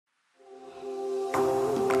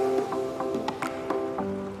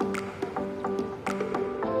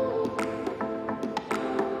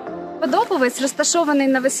Подобовець розташований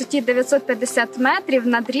на висоті 950 метрів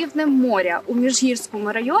над рівнем моря у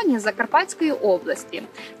Міжгірському районі Закарпатської області.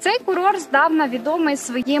 Цей курорт здавна відомий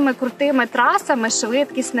своїми крутими трасами,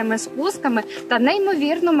 швидкісними спусками та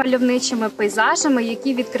неймовірно мальовничими пейзажами,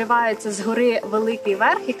 які відкриваються з гори Великий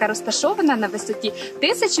Верх, яка розташована на висоті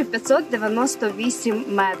 1598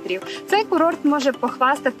 метрів. Цей курорт може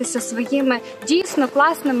похвастатися своїми дійсно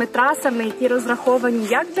класними трасами, які розраховані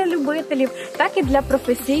як для любителів, так і для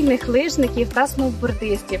професійних лижників та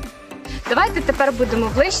сноубордистів. Давайте тепер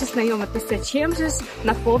будемо ближче знайомитися, чим же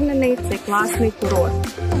наповнений цей класний курорт.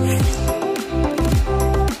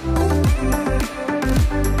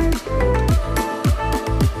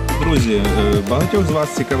 Друзі, багатьох з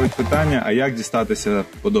вас цікавить питання, а як дістатися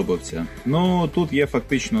Подобовця? Ну, тут є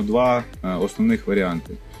фактично два основних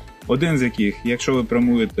варіанти. Один з яких, якщо ви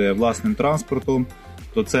прямуєте власним транспортом,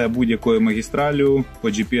 то це будь-якою магістраллю, по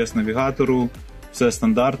GPS-навігатору, все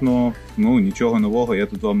стандартно, ну нічого нового я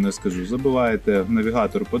тут вам не скажу. Забиваєте в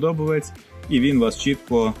навігатор Подобовець і він вас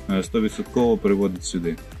чітко 100% приводить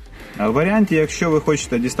сюди. А в варіанті, якщо ви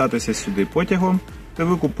хочете дістатися сюди потягом, то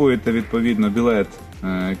ви купуєте відповідно білет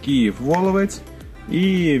Київ-Воловець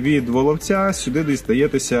і від Воловця сюди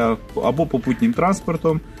дістаєтеся або попутнім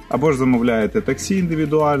транспортом, або ж замовляєте таксі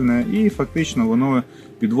індивідуальне і фактично воно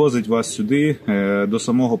підвозить вас сюди до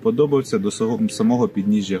самого Подобовця, до самого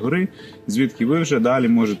підніжжя гори, звідки ви вже далі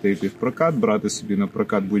можете йти в прокат, брати собі на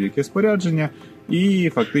прокат будь-яке спорядження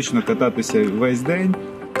і фактично кататися весь день.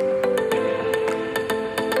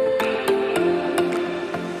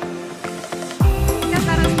 Я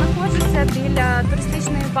зараз знаходжуся біля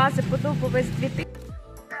туристичної бази Подобовець 2000.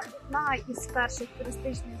 Одна із перших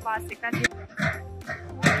туристичних баз, яка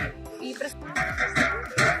і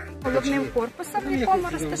головним корпусом, в якому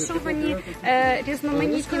розташовані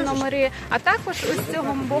різноманітні номери. А також ось з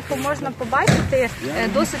цього боку можна побачити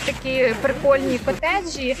досить такі прикольні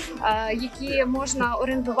котеджі, які можна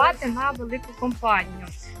орендувати на велику компанію.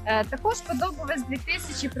 Також Подобовець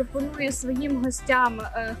 2000 пропонує своїм гостям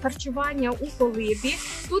харчування у колибі.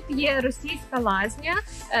 Тут є російська лазня,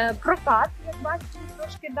 прокат, як бачите,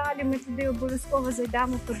 трошки далі. Ми туди обов'язково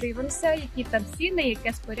зайдемо, подивимося, які там ціни,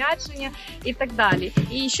 яке спорядження і так далі.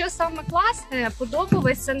 І що саме класне,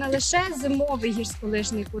 Подобовець – це не лише зимовий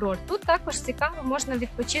гірськолижний курорт. Тут також цікаво можна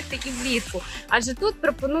відпочити і влітку, адже тут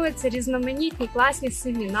пропонуються різноманітні класні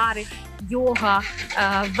семінари, йога,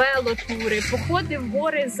 велотури, походи в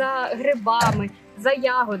гори за грибами, за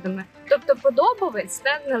ягодами. Тобто Подобовець –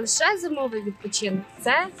 це не лише зимовий відпочинок,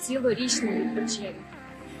 це цілорічний відпочинок.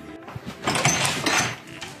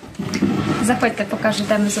 Заходьте, покажу,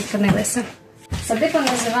 де ми зупинилися. Садиба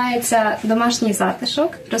називається «Домашній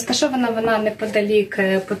Затишок». Розташована вона неподалік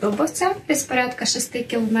Подобовця, десь порядка 6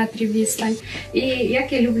 кілометрів відстань. І,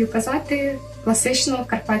 як я люблю казати, класично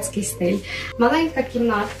карпатський стиль. Маленька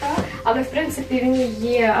кімнатка, але в принципі в ній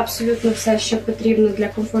є абсолютно все, що потрібно для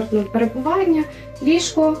комфортного перебування.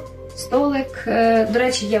 Ліжко, столик, до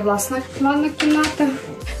речі, є власна ванна кімната.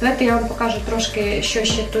 Давайте я вам покажу трошки, що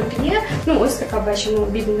ще тут є. Ну, ось така, бачимо,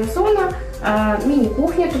 обідня зона,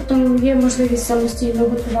 міні-кухня, тобто є можливість самостійно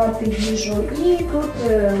готувати їжу. І тут,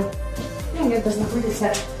 якби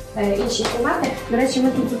знаходяться інші кімнати. До речі,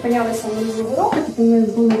 ми тут зупинялися минулого року, тобто ми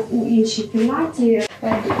були у іншій кімнаті.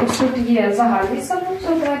 Ось тут є загальний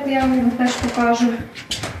санвузол, давайте я вам його теж покажу.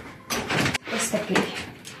 Ось такий.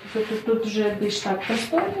 Тут вже більш так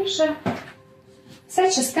просторніше.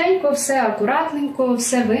 Все чистенько, все акуратненько,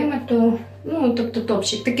 все вимито. Ну, тобто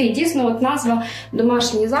топчик. Такий дійсно, от назва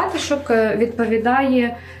 «Домашній затишок»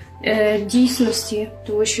 відповідає дійсності,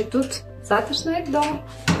 тому що тут затишно як вдома.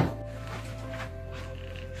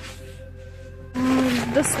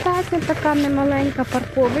 Достатньо така немаленька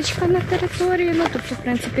парковочка на території. Ну, тобто, в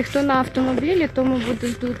принципі, хто на автомобілі, тому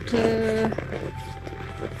буде тут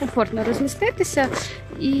комфортно розміститися.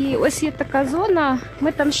 І ось є така зона,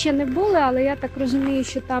 ми там ще не були, але я так розумію,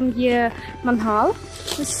 що там є мангал,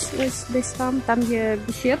 ось десь там є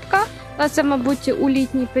бесідка. Це, мабуть, у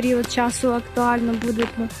літній період часу актуально буде,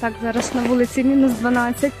 ну, так зараз на вулиці мінус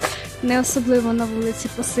 12, не особливо на вулиці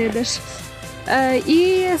посидиш.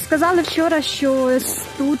 І сказали вчора, що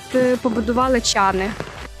тут побудували чани.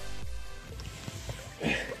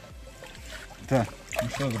 Так, ну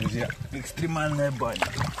що, друзі, екстремальна баня.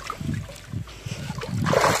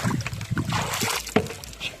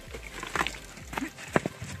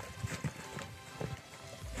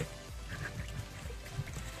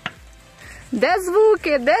 Де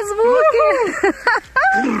звуки? Де звуки?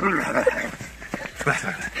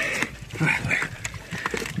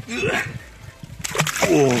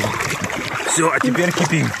 О, все, а теперь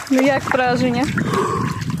кипим. Ну як враження?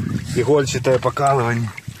 Игольчатое покалывание.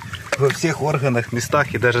 во всіх органах,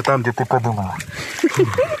 містах і навіть там, де ти подумав.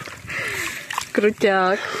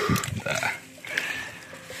 Крутяк.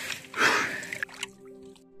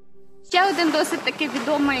 Ще один досить таки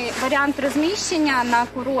відомий варіант розміщення на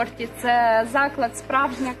курорті – це заклад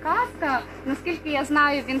 «Справжня казка». Наскільки я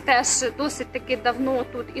знаю, він теж досить таки давно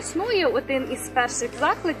тут існує, один із перших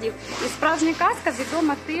закладів. І «Справжня казка»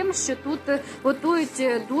 відома тим, що тут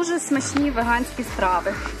готують дуже смачні веганські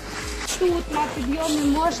страви. Тут на підйомі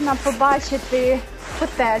можна побачити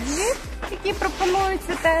котеджі, які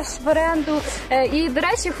пропонуються теж в оренду. І, до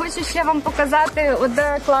речі, хочу ще вам показати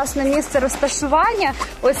одне класне місце розташування.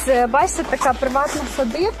 Ось, бачите, така приватна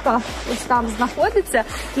садибка, ось там знаходиться,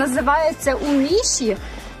 називається «У МІШИ».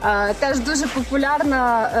 Теж дуже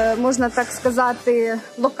популярна, можна так сказати,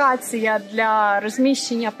 локація для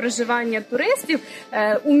розміщення проживання туристів.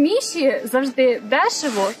 У МІШИ завжди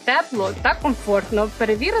дешево, тепло та комфортно.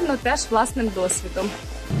 Перевірено теж власним досвідом.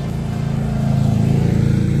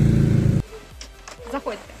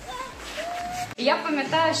 Заходьте. Я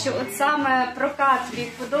пам'ятаю, що от саме прокат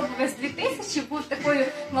від Подобовець 2000 був такою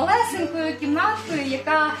малесенькою кімнаткою,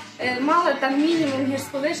 яка мала там мінімум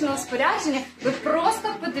гірськолижного спорядження. Ви просто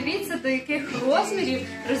подивіться, до яких розмірів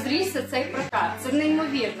розрісся цей прокат. Це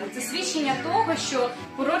неймовірно. Це свідчення того, що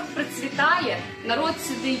курорт процвітає, народ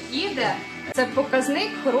сюди їде. Це показник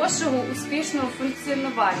хорошого, успішного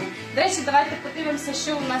функціонування. До речі, давайте подивимося,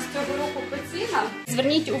 що у нас цього року по цінам.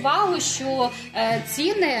 Зверніть увагу, що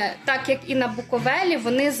ціни, так як і на Буковелі,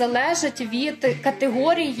 вони залежать від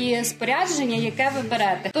категорії спорядження, яке ви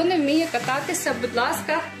берете. Хто не вміє кататися, будь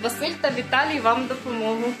ласка, Василь та Віталій вам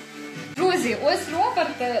допомогу. Друзі, ось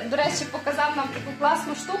Роберт, до речі, показав нам таку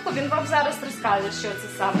класну штуку, він вам зараз розкаже, що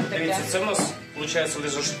це саме таке. Дивіться, це в нас, виходить,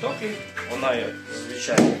 лижа штоки, вона є,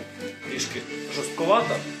 звичайно, трішки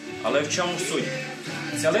жорсткувата, але в чому суть?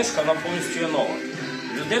 Ця лижка, вона повністю є нова.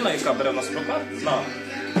 Людина, яка бере в нас прокат, вона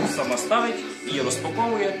сама ставить, її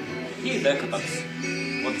розпаковує і йде кататися.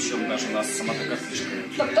 От що у нас сама така фішка.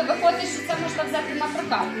 Тобто виходить, що це можна взяти на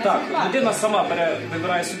прокат? Так, людина сама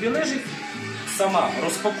вибирає собі лижі, сама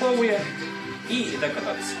розпаковує і йде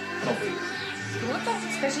кататися. Пробує. Круто,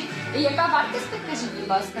 скажіть. І яка вартість, скажіть, будь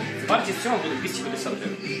ласка? Вартість цього буде 250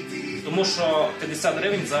 гривень. Тому що 50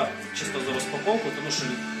 гривень чисто за розпаковку, тому що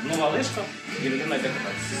нова лижка і людина йде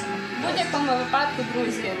кататися. В будь-якому випадку,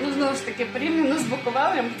 друзі, знову ж таки, порівняно з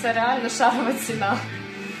Буковелем, це реально шарова ціна.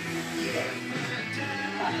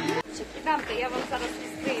 Гляньте, я вам зараз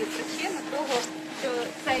розкрию причину того, що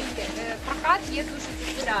цей прокат є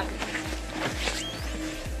дуже популярним.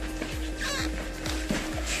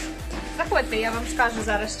 Заходьте, я вам скажу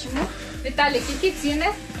зараз чому. Віталік, які ціни?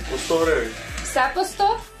 По 100 гривень. Все по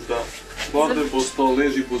 100? Так. Борди по 100,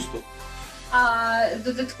 лижі по 100. А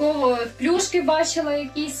додатково плюшки бачила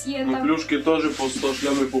якісь є там? Плюшки теж по 100,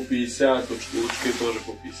 шлями по 50, очки теж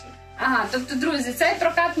по 50. Ага, тобто, друзі, цей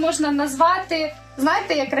прокат можна назвати,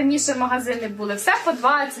 знаєте, як раніше магазини були, все по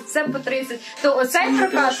 20, все по 30, то оцей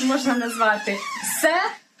прокат можна назвати все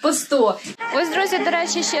по 100. Ось, друзі, до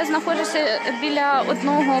речі, ще знаходжуся біля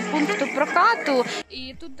одного пункту прокату.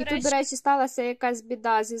 І тут, до речі, сталася якась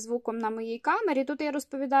біда зі звуком на моїй камері. Тут я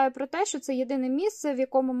розповідаю про те, що це єдине місце, в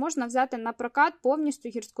якому можна взяти на прокат повністю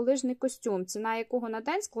гірськолижний костюм, ціна якого на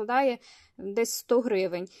день складає десь 100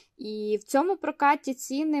 гривень. І в цьому прокаті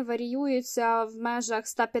ціни варіюються в межах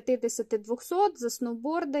 150-200 за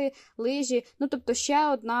сноуборди, лижі. Ну, тобто ще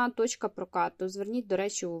одна точка прокату. Зверніть, до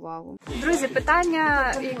речі, увагу. Друзі,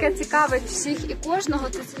 питання, яке цікавить всіх і кожного,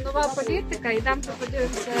 це цінова політика. Йдемо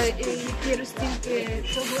подивимося, які розцінки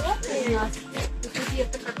цього року у нас. Тут є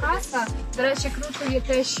така каса. До речі, круто є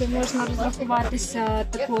те, що можна розрахуватися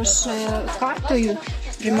також картою.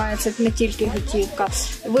 Приймається не тільки готівка.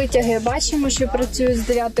 Витяги бачимо, що працюють з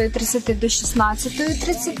 9:30 до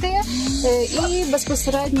 16:30. І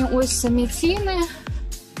безпосередньо ось самі ціни.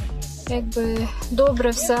 Якби добре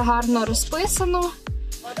все гарно розписано.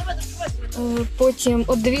 Потім,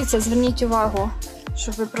 от дивіться, зверніть увагу,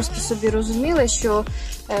 щоб ви просто собі розуміли, що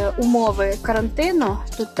умови карантину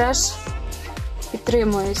тут теж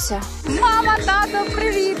підтримуються. Мама, тато,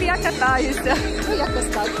 привіт, я катаюся. Ну, якось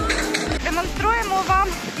так. Демонструємо вам,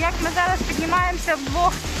 як ми зараз піднімаємося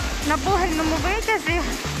вдвох на бугельному витязі.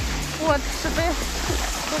 От, щоб ви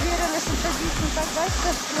повірили, що це дійсно так, бачите,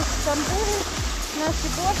 ось там бугель, наші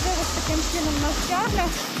борди, ось таким чином нас тягне.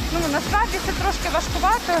 Ну, насправді це трошки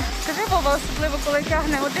важкувато. Скажи, Вова, особливо, коли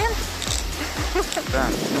тягне один.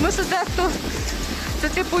 Тому що дехто, це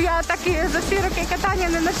типу я так і за всі роки катання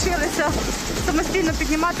не навчилася самостійно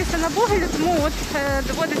підніматися на бугелі, тому от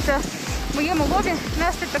доводиться моєму Вові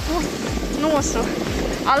нести таку ношу.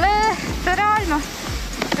 Але це реально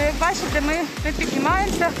як бачите, ми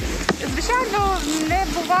піднімаємося. Звичайно, не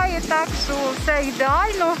буває так, що все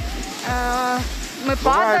ідеально. Ми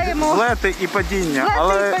падаємо. Злети і падіння,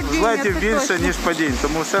 але злетів більше, ніж падінь,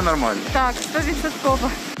 тому все нормально. Так, 100%.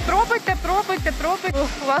 Пробуйте,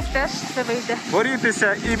 у вас теж все вийде.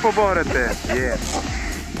 Борітеся і поборете.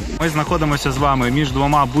 Ми знаходимося з вами між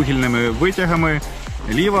двома бугільними витягами.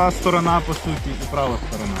 Ліва сторона, по суті, і права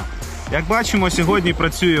сторона. Як бачимо, сьогодні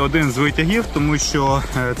працює один з витягів, тому що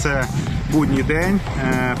це будній день,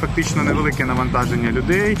 фактично невелике навантаження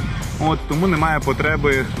людей, тому немає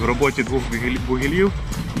потреби в роботі двох бугілів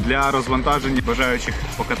для розвантаження бажаючих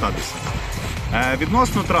покататися.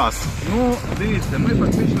 Відносно трас, дивіться, ми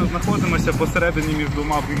фактично знаходимося посередині між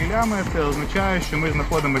двома бугілями. Це означає, що ми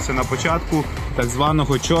знаходимося на початку так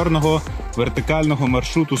званого чорного вертикального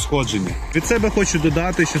маршруту сходження. Від себе хочу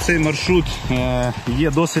додати, що цей маршрут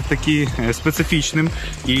є досить таки специфічним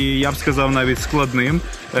і, я б сказав, навіть складним.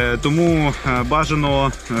 Тому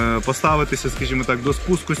бажано поставитися, скажімо так, до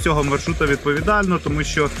спуску з цього маршрута відповідально, тому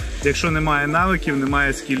що якщо немає навиків,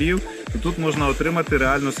 немає скілів, то тут можна отримати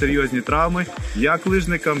реально серйозні травми як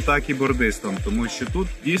лижникам, так і бордистам, тому що тут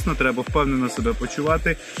дійсно треба впевнено себе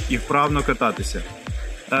почувати і вправно кататися.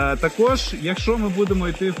 Також, якщо ми будемо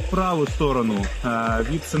йти в праву сторону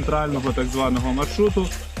від центрального так званого маршруту,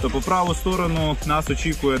 то по праву сторону нас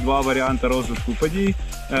очікує два варіанти розвитку подій.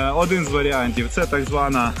 Один з варіантів – це так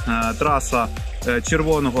звана траса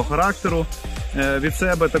червоного характеру. Від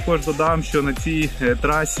себе також додам, що на цій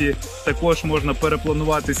трасі також можна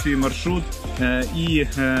перепланувати свій маршрут і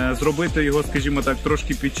зробити його, скажімо так,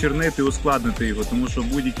 трошки підчернити, ускладнити його, тому що в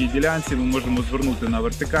будь-якій ділянці ми можемо звернути на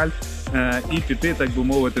вертикаль і піти, так би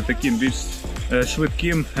мовити, таким більш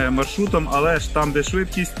швидким маршрутом, але ж там, де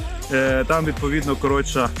швидкість, там відповідно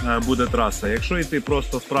коротша буде траса. Якщо йти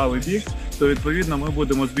просто в правий бік, то відповідно ми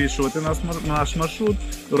будемо збільшувати наш маршрут,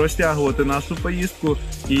 розтягувати нашу поїздку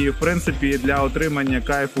і, в принципі, для отримання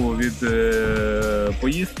кайфу від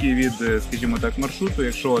поїздки, від, скажімо так, маршруту,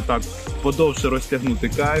 якщо так подовше розтягнути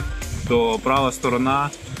кайф, то права сторона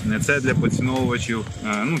 – це для поціновувачів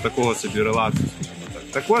такого собі релаксу.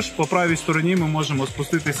 Також по правій стороні ми можемо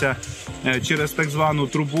спуститися через так звану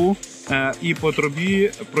трубу і по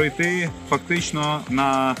трубі пройти фактично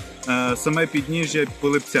на саме підніжжя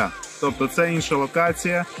Пилипця. Тобто це інша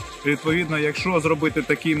локація. Відповідно, якщо зробити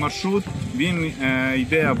такий маршрут, він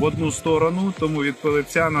йде в одну сторону, тому від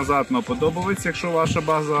Пилипця назад на Подобовець, якщо ваша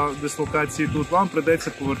база дислокації тут, вам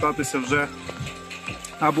прийдеться повертатися вже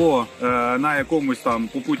або на якомусь там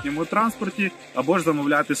попутньому транспорті, або ж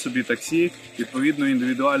замовляти собі таксі, відповідно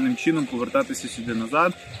індивідуальним чином повертатися сюди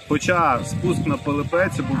назад. Хоча спуск на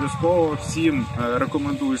Пилипець обов'язково всім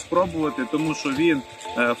рекомендую спробувати, тому що він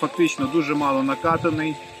фактично дуже мало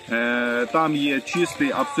накатаний. Там є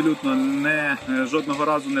чистий, абсолютно жодного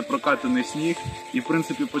разу не прокатаний сніг. І, в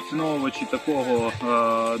принципі, поціновувачі такого,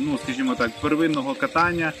 скажімо так, первинного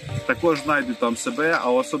катання також знайдуть там себе,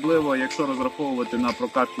 а особливо, якщо розраховувати на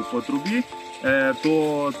прокатку по трубі,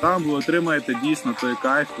 то там ви отримаєте дійсно той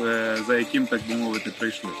кайф, за яким, так би мовити,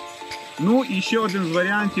 прийшли. І ще один з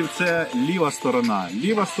варіантів – це ліва сторона.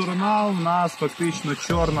 Ліва сторона у нас фактично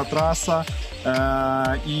чорна траса,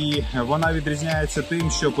 і вона відрізняється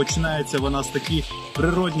тим, що починається вона з таких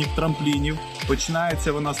природних трамплінів,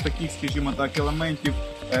 починається вона з таких, скажімо так, елементів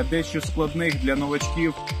дещо складних для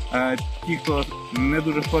новачків. Ті, хто не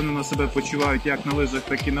дуже впевнено себе почувають як на лижах,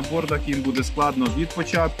 так і на бордах, їм буде складно від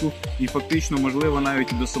початку і фактично, можливо,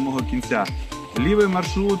 навіть і до самого кінця. Лівий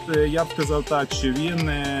маршрут, я б сказав так, що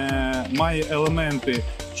він має елементи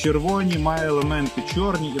червоні, має елементи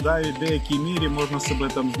чорні, і навіть в деякій мірі можна себе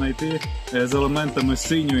там знайти з елементами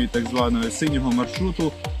синьої, так званої синього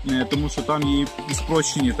маршруту, тому що там є і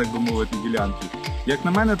спрощені, так би мовити, ділянки. Як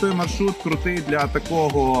на мене, той маршрут крутий для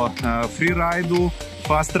такого фрірайду,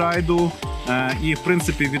 фаст-райду і, в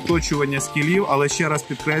принципі, відточування скілів, але ще раз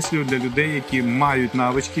підкреслюю, для людей, які мають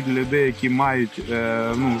навички, для людей, які мають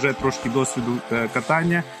вже трошки досвіду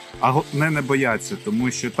катання, а не бояться,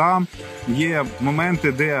 тому що там є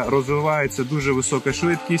моменти, де розвивається дуже висока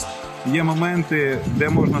швидкість, є моменти, де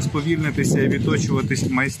можна сповільнитися і відточуватись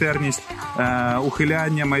майстерність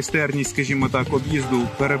ухиляння, майстерність, скажімо так, об'їзду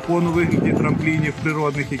перепон у вигляді трамплінів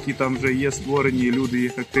природних, які там вже є створені, і люди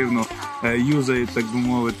їх активно юзають, так би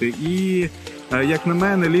мовити. І, як на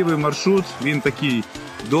мене, лівий маршрут, він такий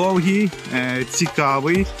довгий,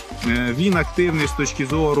 цікавий, він активний з точки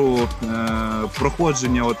зору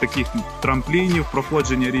проходження от таких трамплінів,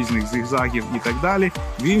 проходження різних зигзагів і так далі.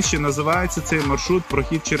 Він ще називається, цей маршрут,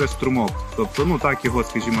 прохід через струмок. Тобто, так його,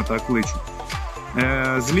 скажімо так, кличуть.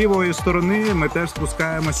 З лівої сторони ми теж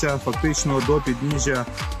спускаємося фактично до підніжжя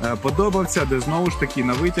Подобовця, де знову ж таки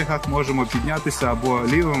на витягах можемо піднятися або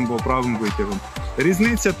лівим, або правим витягом.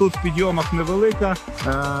 Різниця тут в підйомах невелика,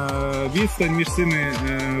 відстань між цими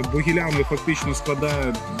бугілями фактично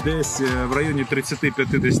складає десь в районі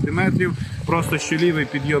 30-50 метрів. Просто що лівий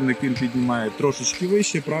підйомник він піднімає трошечки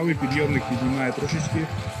вище, правий підйомник піднімає трошечки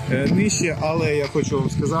нижче, але я хочу вам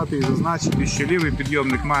сказати і зазначити, що лівий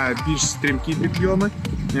підйомник має більш стрімкі підйоми,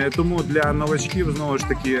 тому для новачків знову ж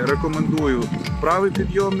таки рекомендую правий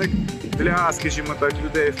підйомник. Для, скажімо так,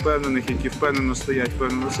 людей впевнених, які впевнено стоять,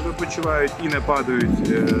 впевнено себе почувають і не падають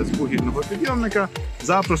з бугільного підйомника,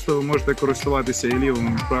 запросто ви можете користуватися і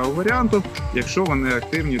лівим, і правим варіантом, якщо вони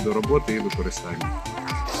активні до роботи і використання.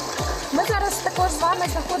 Ми зараз також з вами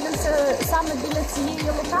знаходимося саме біля цієї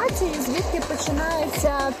локації, звідки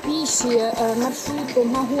починаються піші маршрути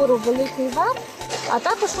на гору Великий Верх. А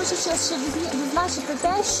також хочу ще відзначити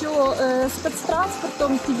те, що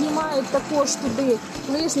спецтранспортом піднімають також туди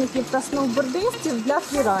лижників та сноубордистів для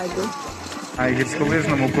фрірайду. На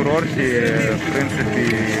гірськолижному курорті, в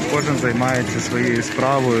принципі, кожен займається своєю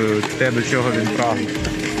справою, те, до чого він прагне.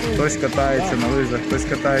 Хтось катається на лижах, хтось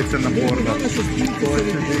катається на бордах, хтось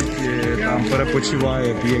сидить, там,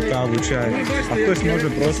 перепочиває, п'є каву, чай, а хтось може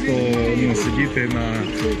просто сидіти на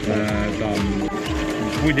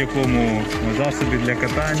будь-якому засобі для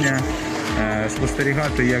катання,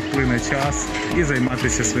 спостерігати, як плине час, і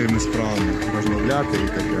займатися своїми справами, розмовляти і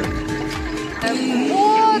так далі.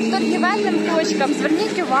 По торгівельним точкам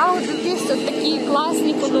зверніть увагу, тут такі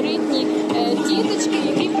класні колоритні діточки,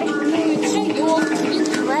 які пропонують чайок,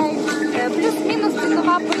 вінфлей, плюс-мінус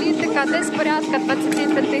цінова політика, десь порядка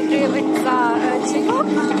 25 гривень за чайок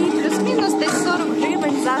і плюс-мінус десь 40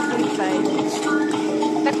 гривень за вінфлей.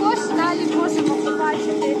 Також далі можемо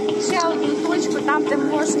побачити ще одну точку, там де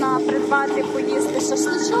можна придбати, поїсти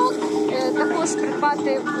шашличок, також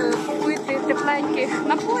придбати, купити тепленьких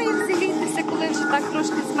напоїв, зігрітися, коли вже так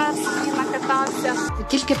трошки змерз і накатався.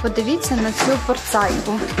 Тільки подивіться на цю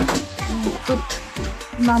порцайку. Тут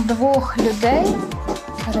на 2 людей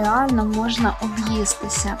реально можна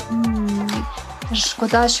об'їстися.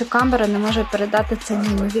 Шкода, що камера не може передати цей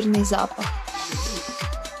неймовірний запах.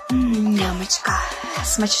 Нямочка.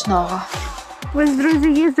 Смачного. Ось, друзі,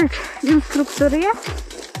 їздять інструктори,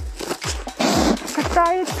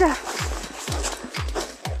 катаються.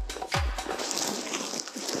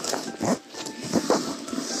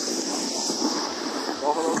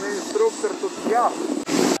 Головний інструктор тут я.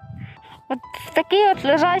 От в такій от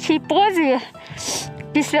лежачій позі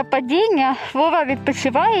після падіння Вова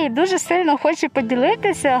відпочиває і дуже сильно хоче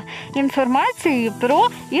поділитися інформацією про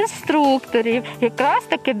інструкторів. Якраз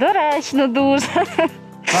таки доречно дуже.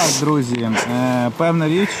 Так, друзі, певна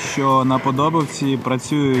річ, що на Подобовці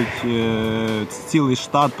працюють, цілий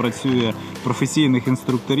штат працює професійних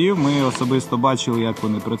інструкторів. Ми особисто бачили, як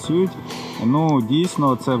вони працюють. Ну,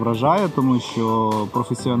 дійсно, це вражає, тому що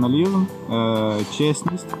професіоналізм,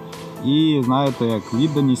 чесність і, знаєте, як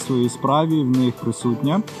відданість своїй справі в них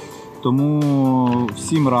присутня. Тому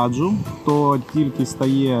всім раджу, хто тільки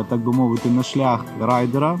стає, так би мовити, на шлях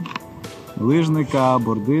райдера, лижника,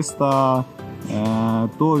 бордиста,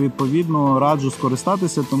 то, відповідно, раджу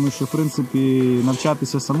скористатися, тому що, в принципі,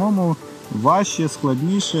 навчатися самому важче,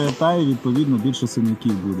 складніше, та й, відповідно, більше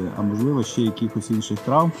синяків буде, а можливо, ще якихось інших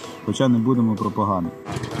травм, хоча не будемо про погане.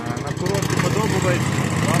 На курорті Подобовець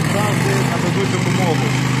вам завжди нададуть допомогу.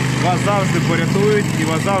 Вас завжди порятують і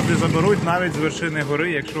вас завжди заберуть навіть з вершини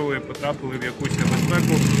гори, якщо ви потрапили в якусь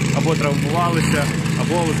небезпеку, або травмувалися,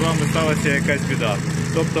 або з вами сталася якась біда.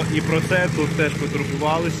 Тобто і про це тут теж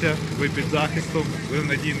потурбувалися, ви під захистом, ви в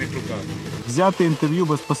надійних руках. Взяти інтерв'ю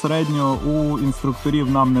безпосередньо у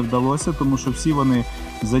інструкторів нам не вдалося, тому що всі вони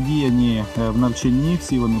задіяні в навчанні,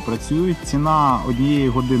 всі вони працюють. Ціна однієї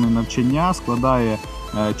години навчання складає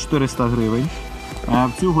 400 гривень.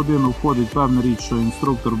 В цю годину входить певна річ, що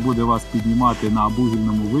інструктор буде вас піднімати на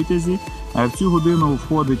бугільному витязі. В цю годину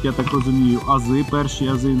входить, я так розумію, ази, перші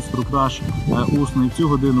ази, інструктаж усний. В цю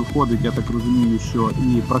годину входить, я так розумію, що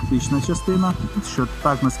і практична частина, що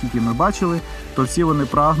так, наскільки ми бачили, то всі вони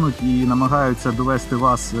прагнуть і намагаються довести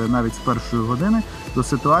вас навіть з першої години до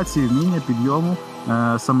ситуації вміння підйому,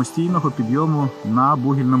 самостійного підйому на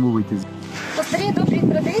бугільному витязі. По старій добрій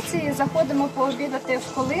традиції заходимо пообідати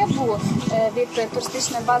в колибу від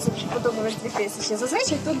туристичної бази Подобовець 2000.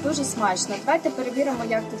 Зазвичай тут дуже смачно. Давайте перевіримо,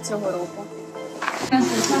 як тут цього року.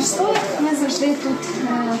 Наш столик, ми завжди тут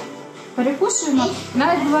перекушуємо.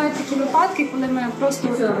 Навіть бувають такі випадки, коли ми просто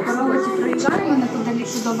по роботі проїжджаємо неподалік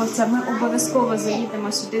Подобовця, ми обов'язково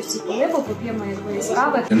заїдемо сюди в цю колибу, поп'ємо якоїсь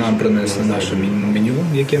кави. Нам принесли наше меню,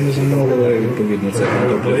 яке ми замовили. Відповідно, це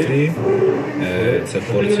картопля фрі, це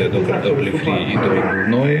порція до картоплі фрі і до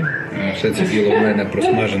відбивної. Все це діло в мене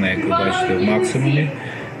просмажене, як ви бачите, в максимумі.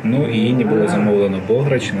 Ну і Інні було замовлено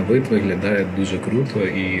бограч, на вид виглядає дуже круто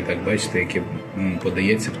і так бачите, яке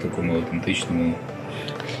подається в такому аутентичному...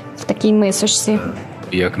 В такій мисочці.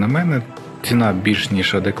 Як на мене, ціна більш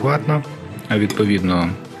ніж адекватна, а відповідно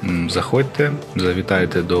заходьте,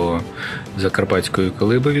 завітайте до закарпатської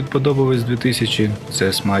колиби від Подобовець 2000,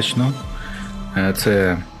 це смачно,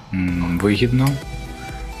 це вигідно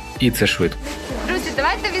і це швидко. Друзі,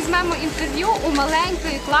 давайте візьмемо інтерв'ю у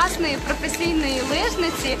маленької, класної, професійної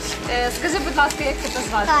лижниці. Скажи, будь ласка, як тебе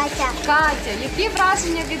звати? Катя. Катя, які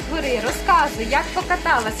враження від гори? Розказуй, як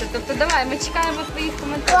покаталася? Тобто давай, ми чекаємо твоїх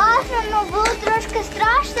коментарів. Класно, ну було трошки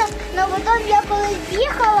страшно, але потім я коли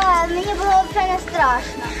їхала, мені було вже не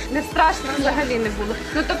страшно. Не страшно взагалі не було.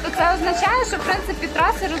 Ну тобто це означає, що в принципі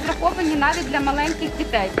траси розраховані навіть для маленьких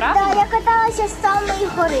дітей, правда? Так, я каталася з самої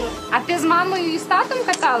гори. А ти з мамою і з татом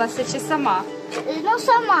каталася чи сама? Ну,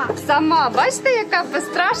 сама. Сама. Бачите, яка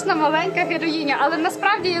безстрашна маленька героїня. Але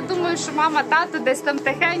насправді я думаю, що мама, тато десь там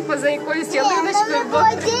тихенько за якоюсь ялиночкою. Ні, ми по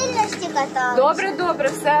отдільності каталися. Добре,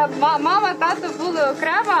 все. Мама, тато були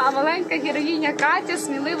окремо, а маленька героїня Катя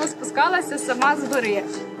сміливо спускалася сама з гори.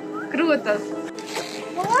 Круто.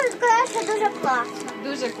 Ну, можу сказати, що дуже класно.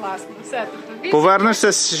 Дуже класно. Все, тобто.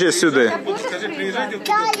 Повернешся ще сюди?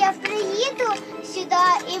 Так, я приїду сюди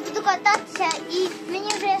і буду кататися, і мені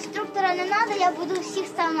вже інструктора не треба, я буду всіх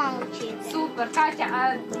сама вчити. Супер. Катя,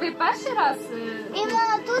 а ви перший раз?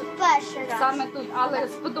 Іменно тут перший раз. Саме тут, але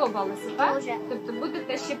сподобалося, так? Дуже. Тобто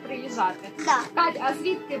будете ще приїжджати. Так. Катя, а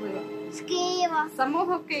звідки ви? З Києва. З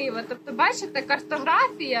самого Києва. Тобто, бачите,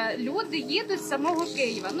 картографія, люди їдуть з самого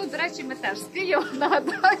Києва. Ну, до речі, ми теж з Києва,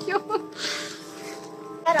 нагадаю.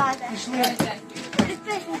 Рада.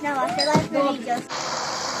 Підписуйтесь на вас, лайк відео.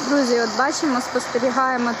 Друзі, от бачимо,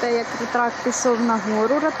 спостерігаємо те, як ретрак пішов на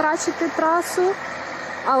гору ретрачити трасу.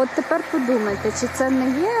 А от тепер подумайте, чи це не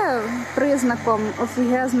є признаком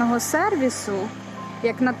офігезного сервісу,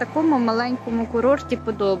 як на такому маленькому курорті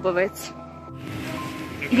Подобовець?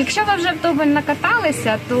 Якщо ви вже вдоволь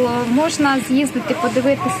накаталися, то можна з'їздити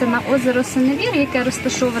подивитися на озеро Синевір, яке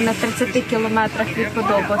розташоване в 30 кілометрах від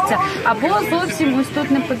Подобовця, або зовсім ось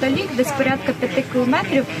тут неподалік, десь порядка 5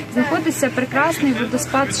 кілометрів, знаходиться прекрасний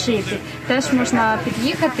водоспад Шипі. Теж можна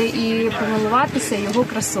під'їхати і помилуватися його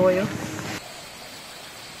красою.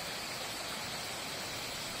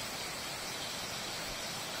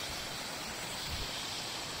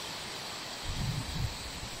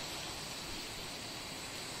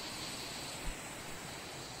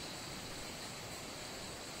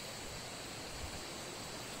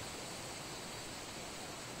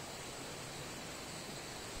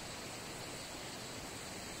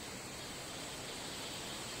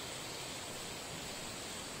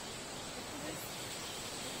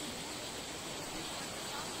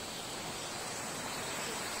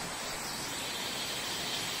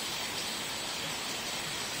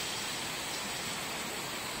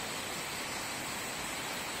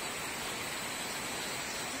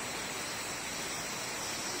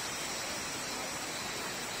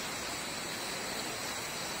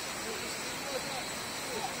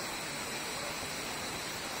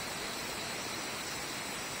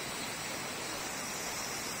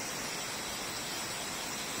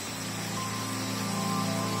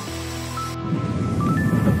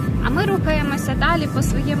 Ми рухаємося далі по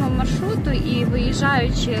своєму маршруту і,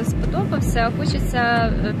 виїжджаючи з Подобовця,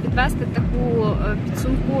 хочеться підвести таку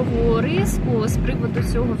підсумкову риску з приводу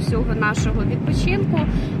цього всього нашого відпочинку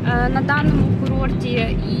на даному курорті.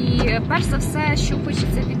 І перш за все, що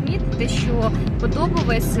хочеться відмітити, що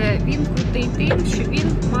Подобовець, він крутий тим, що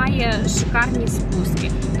він має шикарні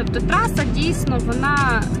спуски. Тобто траса дійсно,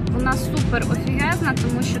 вона супер офігезна,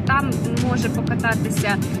 тому що там може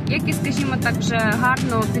покататися як і, скажімо так, вже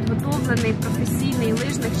гарно підготовлений професійний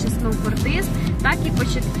лижник чи сноубордист, так і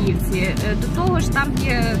початківці. До того ж, там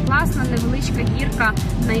є класна невеличка гірка,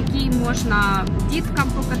 на якій можна діткам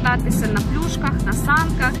покататися на плюшках, на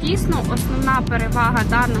санках. Дійсно, основна перевага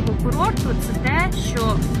даного курорту – це те,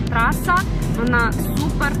 що траса, вона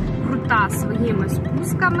супер крута своїми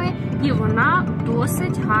спусками і вона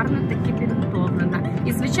досить гарно таки підготовлена.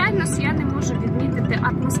 І, звичайно, я не можу відмітити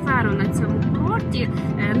атмосферу на цьому курорті,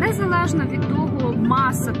 незалежно від того,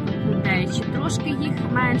 маса тут людей, чи трошки їх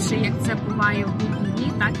менше, як це буває в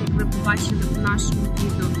будні, так як ви побачили в нашому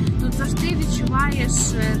відео. Тут завжди відчуваєш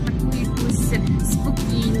таку якусь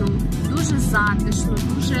спокійну, затишну,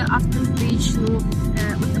 дуже автентичну,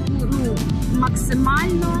 таку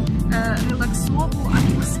максимально релаксову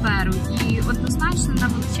атмосферу. І однозначно на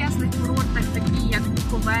величезних курортах, такі як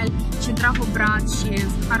Подобовець чи Драгобрат, чи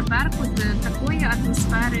Захарберкут, такої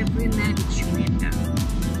атмосфери ви не відчуєте.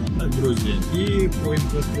 Так, друзі, і по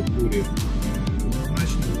інфраструктурі.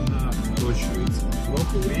 Однозначно вона нарощується.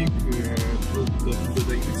 Року в рік тут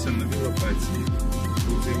додаються нові локації,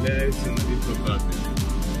 тут з'являються нові прокати.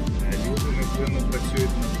 Люди невпинно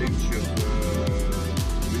працюють над тим, щоб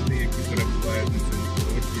люди, які перебувають на цьому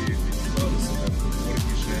курорті, відчували себе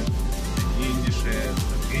комфортніше, надійніше,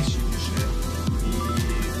 захищеніше. І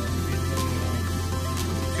відповідно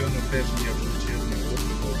в цьому теж є величезний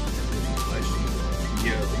розвиток, однозначно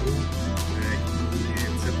є рух,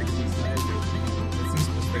 і це такі, знаєте, за цим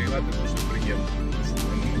спостерігати дуже приємно, тому що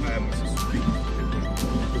ми намагаємося суспільнити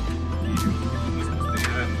кожного року і ми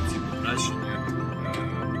спостерігаємо ці покращення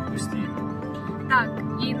постійно. Так,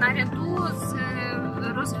 і наряду з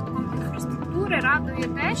розвитком інфраструктури радує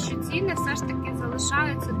те, що ціни все ж таки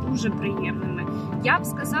залишаються дуже приємними. Я б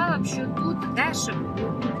сказала, що тут дешево,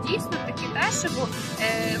 дійсно таки дешево,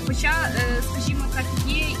 хоча, скажімо так,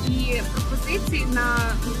 є і пропозиції на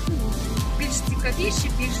більш цікавіші,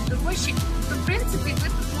 більш дорожчі, то в принципі ви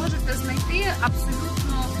тут можете знайти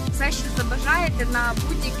абсолютно все, що забажаєте, на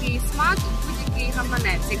будь-який смак і будь-який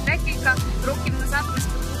гаманець. Як декілька років назад ми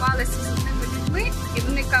спілкувалися з одними людьми, і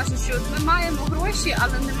вони кажуть, що от ми маємо гроші,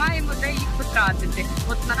 але не маємо де їх потратити.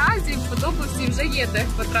 От наразі в Подобовці вже є де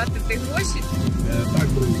потратити гроші. Так,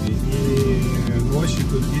 друзі, і гроші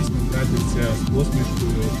тут дійсно тратяться з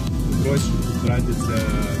посмішкою, гроші тут тратяться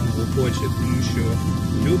охоче, тому що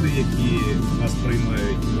люди, які вас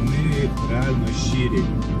приймають, вони реально щирі,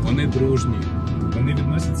 вони дружні, вони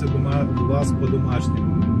відносяться до вас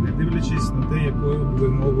по-домашньому, не дивлячись на те, якою б ви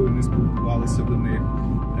мовою не спілкувалися до них.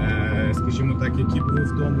 Скажімо так, які б ви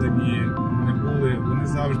втомлені не були, вони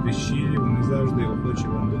завжди щирі, вони завжди охоче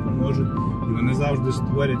вам допоможуть, і вони завжди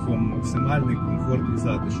створять вам максимальний комфорт і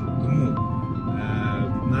затишок. Тому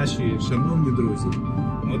наші шановні друзі,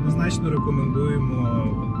 ми однозначно рекомендуємо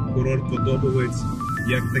курорт Подобовець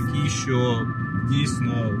як такий, що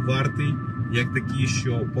дійсно вартий, як такий,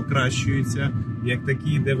 що покращується, як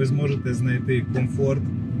такий, де ви зможете знайти комфорт,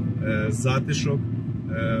 затишок,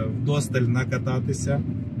 вдосталь накататися,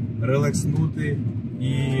 релакснути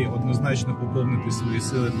і однозначно поповнити свої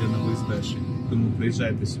сили для нових звершень. Тому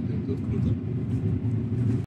приїжджайте сюди, тут круто.